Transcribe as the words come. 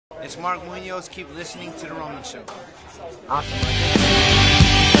It's Mark Munoz. Keep listening to The Roman Show. Awesome.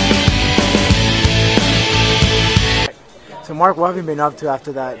 So Mark, what have you been up to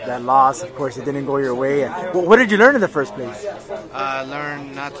after that loss? Of course, it didn't go your way. And what did you learn in the first place?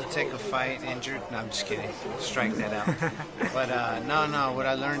 Learn not to take a fight injured. No, I'm just kidding. Strike that out. But no. What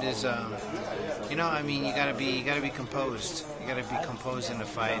I learned is, you gotta be composed. You gotta be composed in the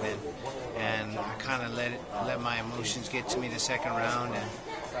fight, and I kind of let my emotions get to me the second round, and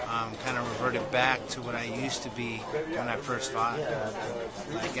kind of reverted back to what I used to be when I first fought,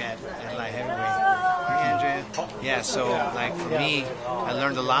 like at light heavyweight. Hi, Andrea. Yeah, so like for me, I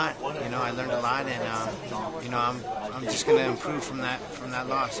learned a lot. And I'm just gonna improve from that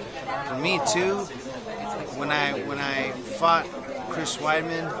loss. For me too, when I fought Chris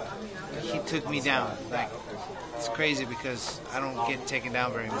Weidman, he took me down. Like, it's crazy because I don't get taken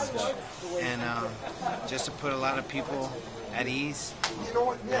down very much, and just to put a lot of people at ease,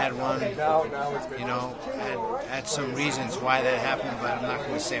 I had one, had some reasons why that happened, but I'm not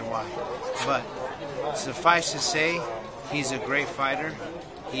going to say why. But suffice to say, he's a great fighter.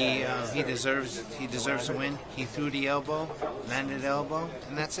 He deserves to win. He threw the elbow, landed the elbow,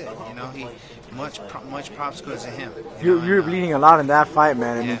 and that's it. He much props goes to him. You were bleeding a lot in that fight,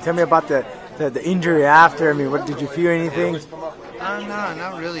 man. I mean, tell me about the injury after. I mean, what did you feel? Anything? No,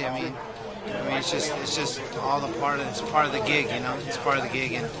 not really. I mean, it's just all it's part of the gig. It's part of the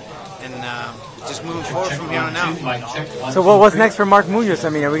gig, and just moving forward from here on out. So what's next for Mark Munoz? I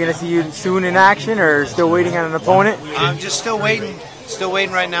mean, are we going to see you soon in action, or still waiting on an opponent? I'm just still waiting. Still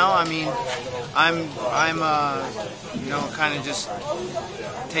waiting right now. I mean, I'm kind of just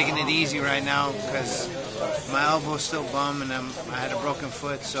taking it easy right now because my elbow's still bum and I had a broken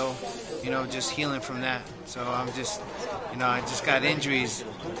foot, so just healing from that. So I'm just, I just got injuries.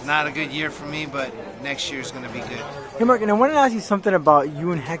 Not a good year for me, but next year is going to be good. Hey Mark, and I wanted to ask you something about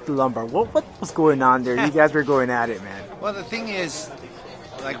you and Hector Lombard. What was going on there? You guys were going at it, man. Well, the thing is,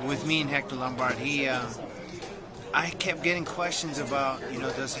 like with me and Hector Lombard, I kept getting questions about,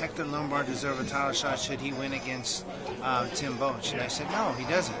 does Hector Lombard deserve a title shot? Should he win against Tim Boetsch? And I said, no, he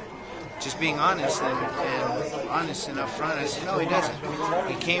doesn't. Just being honest and honest and upfront, I said, no, he doesn't.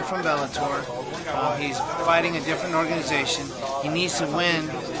 He came from Bellator. He's fighting a different organization. He needs to win.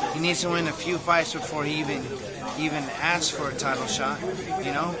 He needs to win a few fights before he even asks for a title shot.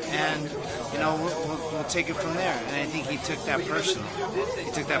 And we'll take it from there. And I think he took that personally.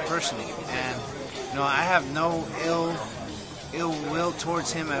 And I have no ill will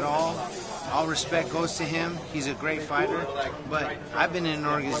towards him at all. All respect goes to him. He's a great fighter, but I've been in an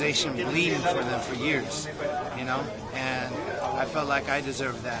organization bleeding for them for years, and I felt like I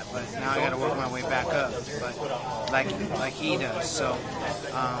deserved that, but now I got to work my way back up, but like he does. So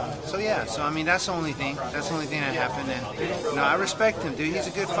I mean, that's the only thing. That's the only thing that happened, and I respect him, dude. He's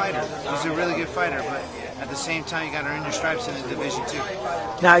a good fighter. He's a really good fighter, but at the same time, you got to earn your stripes in the division too.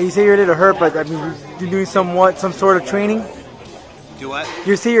 Now you say you're a little hurt, but I mean, you're doing some sort of training. Do what?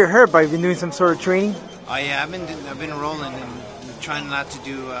 You say you're hurt, but you've been doing some sort of training. Oh yeah, I've been rolling and trying not to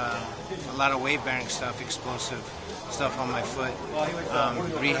do a lot of weight bearing stuff, explosive stuff on my foot,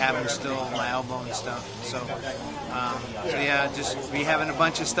 rehabbing still my elbow and stuff. So yeah, just rehabbing a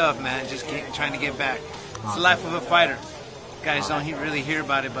bunch of stuff, man. Just trying to get back. It's the life of a fighter. Guys don't really hear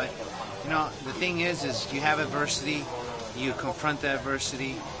about it, but the thing is you have adversity, you confront the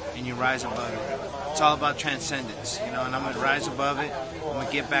adversity, and you rise above it. It's all about transcendence, and I'm going to rise above it. I'm going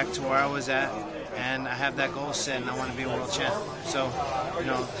to get back to where I was at, and I have that goal set, and I want to be a world champ. So,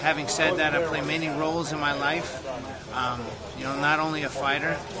 having said that, I play many roles in my life. Not only a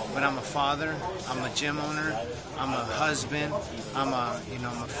fighter, but I'm a father, I'm a gym owner, I'm a husband, I'm a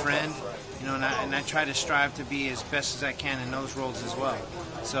friend, and I try to strive to be as best as I can in those roles as well.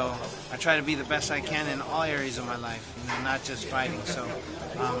 So I try to be the best I can in all areas of my life, not just fighting. So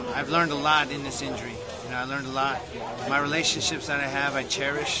I've learned a lot in this injury. I learned a lot. My relationships that I have, I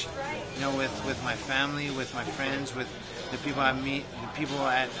cherish, with my family, with my friends, with the people I meet, the people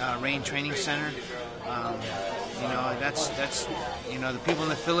at Rain Training Center. That's the people in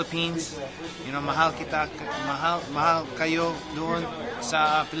the Philippines. Mahal kayo doon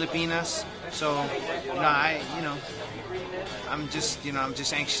sa Pilipinas. So I'm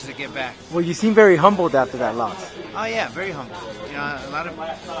just anxious to get back. Well, you seem very humbled after that loss. Oh yeah, very humble. A lot of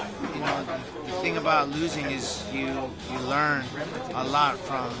the thing about losing is you learn a lot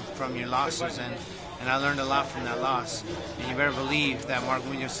from your losses, and I learned a lot from that loss. And you better believe that Mark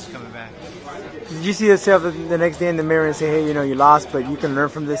Munoz is coming back. Did you see yourself the next day in the mirror and say, hey, you lost, but you can learn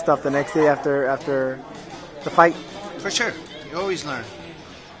from this stuff the next day after the fight? For sure. You always learn.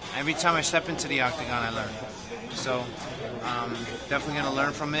 Every time I step into the octagon, I learn. So definitely going to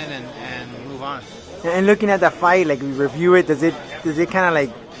learn from it and move on. And looking at that fight, like we review it, does it kind of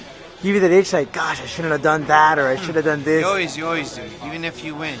like give you the itch, like, gosh, I shouldn't have done that, or I should have done this? You always do. Even if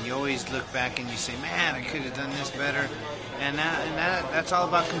you win, you always look back and you say, man, I could have done this better. And that's all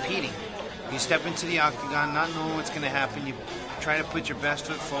about competing. You step into the octagon not knowing what's going to happen. You try to put your best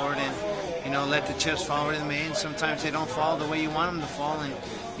foot forward and, you know, let the chips fall where they may. And sometimes they don't fall the way you want them to fall, and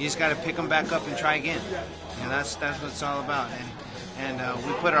you just got to pick them back up and try again. You know, that's what it's all about. And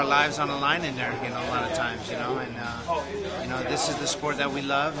we put our lives on the line in there, you know, a lot of times, you know. And, you know, this is the sport that we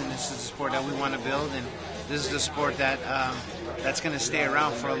love, and this is the sport that we want to build, and this is the sport that that's going to stay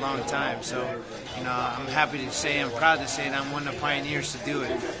around for a long time. So, you know, I'm happy to say, I'm proud to say that I'm one of the pioneers to do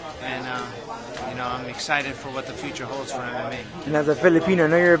it. And, you know, I'm excited for what the future holds for MMA. And as a Filipino, I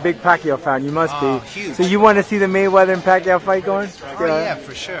know you're a big Pacquiao fan. You must be. Huge. So you want to see the Mayweather and Pacquiao fight going? Oh, yeah,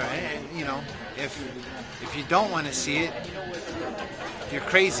 for sure. And, you know, if you don't want to see it, you're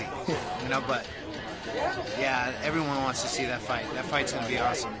crazy, you know, but yeah, everyone wants to see that fight. That fight's going to be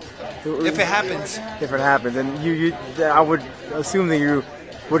awesome. If it happens. If it happens. And I would assume that you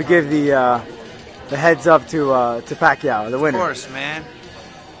would give the heads up to Pacquiao, the winner. Of course, man.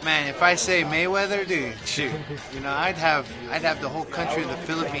 Man, if I say Mayweather, dude, shoot. You know, I'd have the whole country of the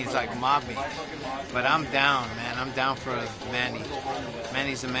Philippines like mob me. But I'm down, man. I'm down for Manny.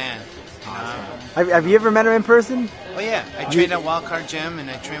 Manny's the man. Have you ever met him in person? Oh yeah, I trained at Wildcard Gym, and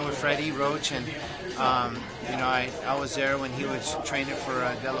I trained with Freddie Roach, and you know, I was there when he was training for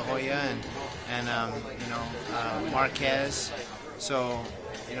De La Hoya and you know, Marquez. So,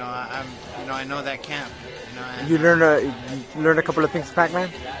 you know, I know that camp. You know, and, you learned a couple of things, Pac-Man.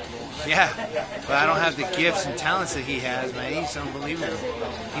 Yeah, but I don't have the gifts and talents that he has, man. He's unbelievable.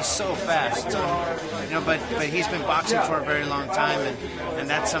 He's so fast. You know, but he's been boxing for a very long time, and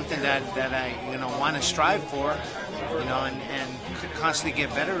that's something that I, you know, want to strive for, you know, and constantly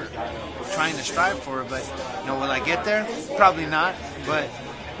get better, trying to strive for it. But, you know, will I get there? Probably not. But,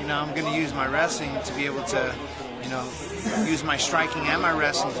 you know, I'm going to use my wrestling to be able to, you know, use my striking and my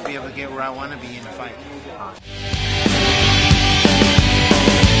wrestling to be able to get where I want to be in the fight.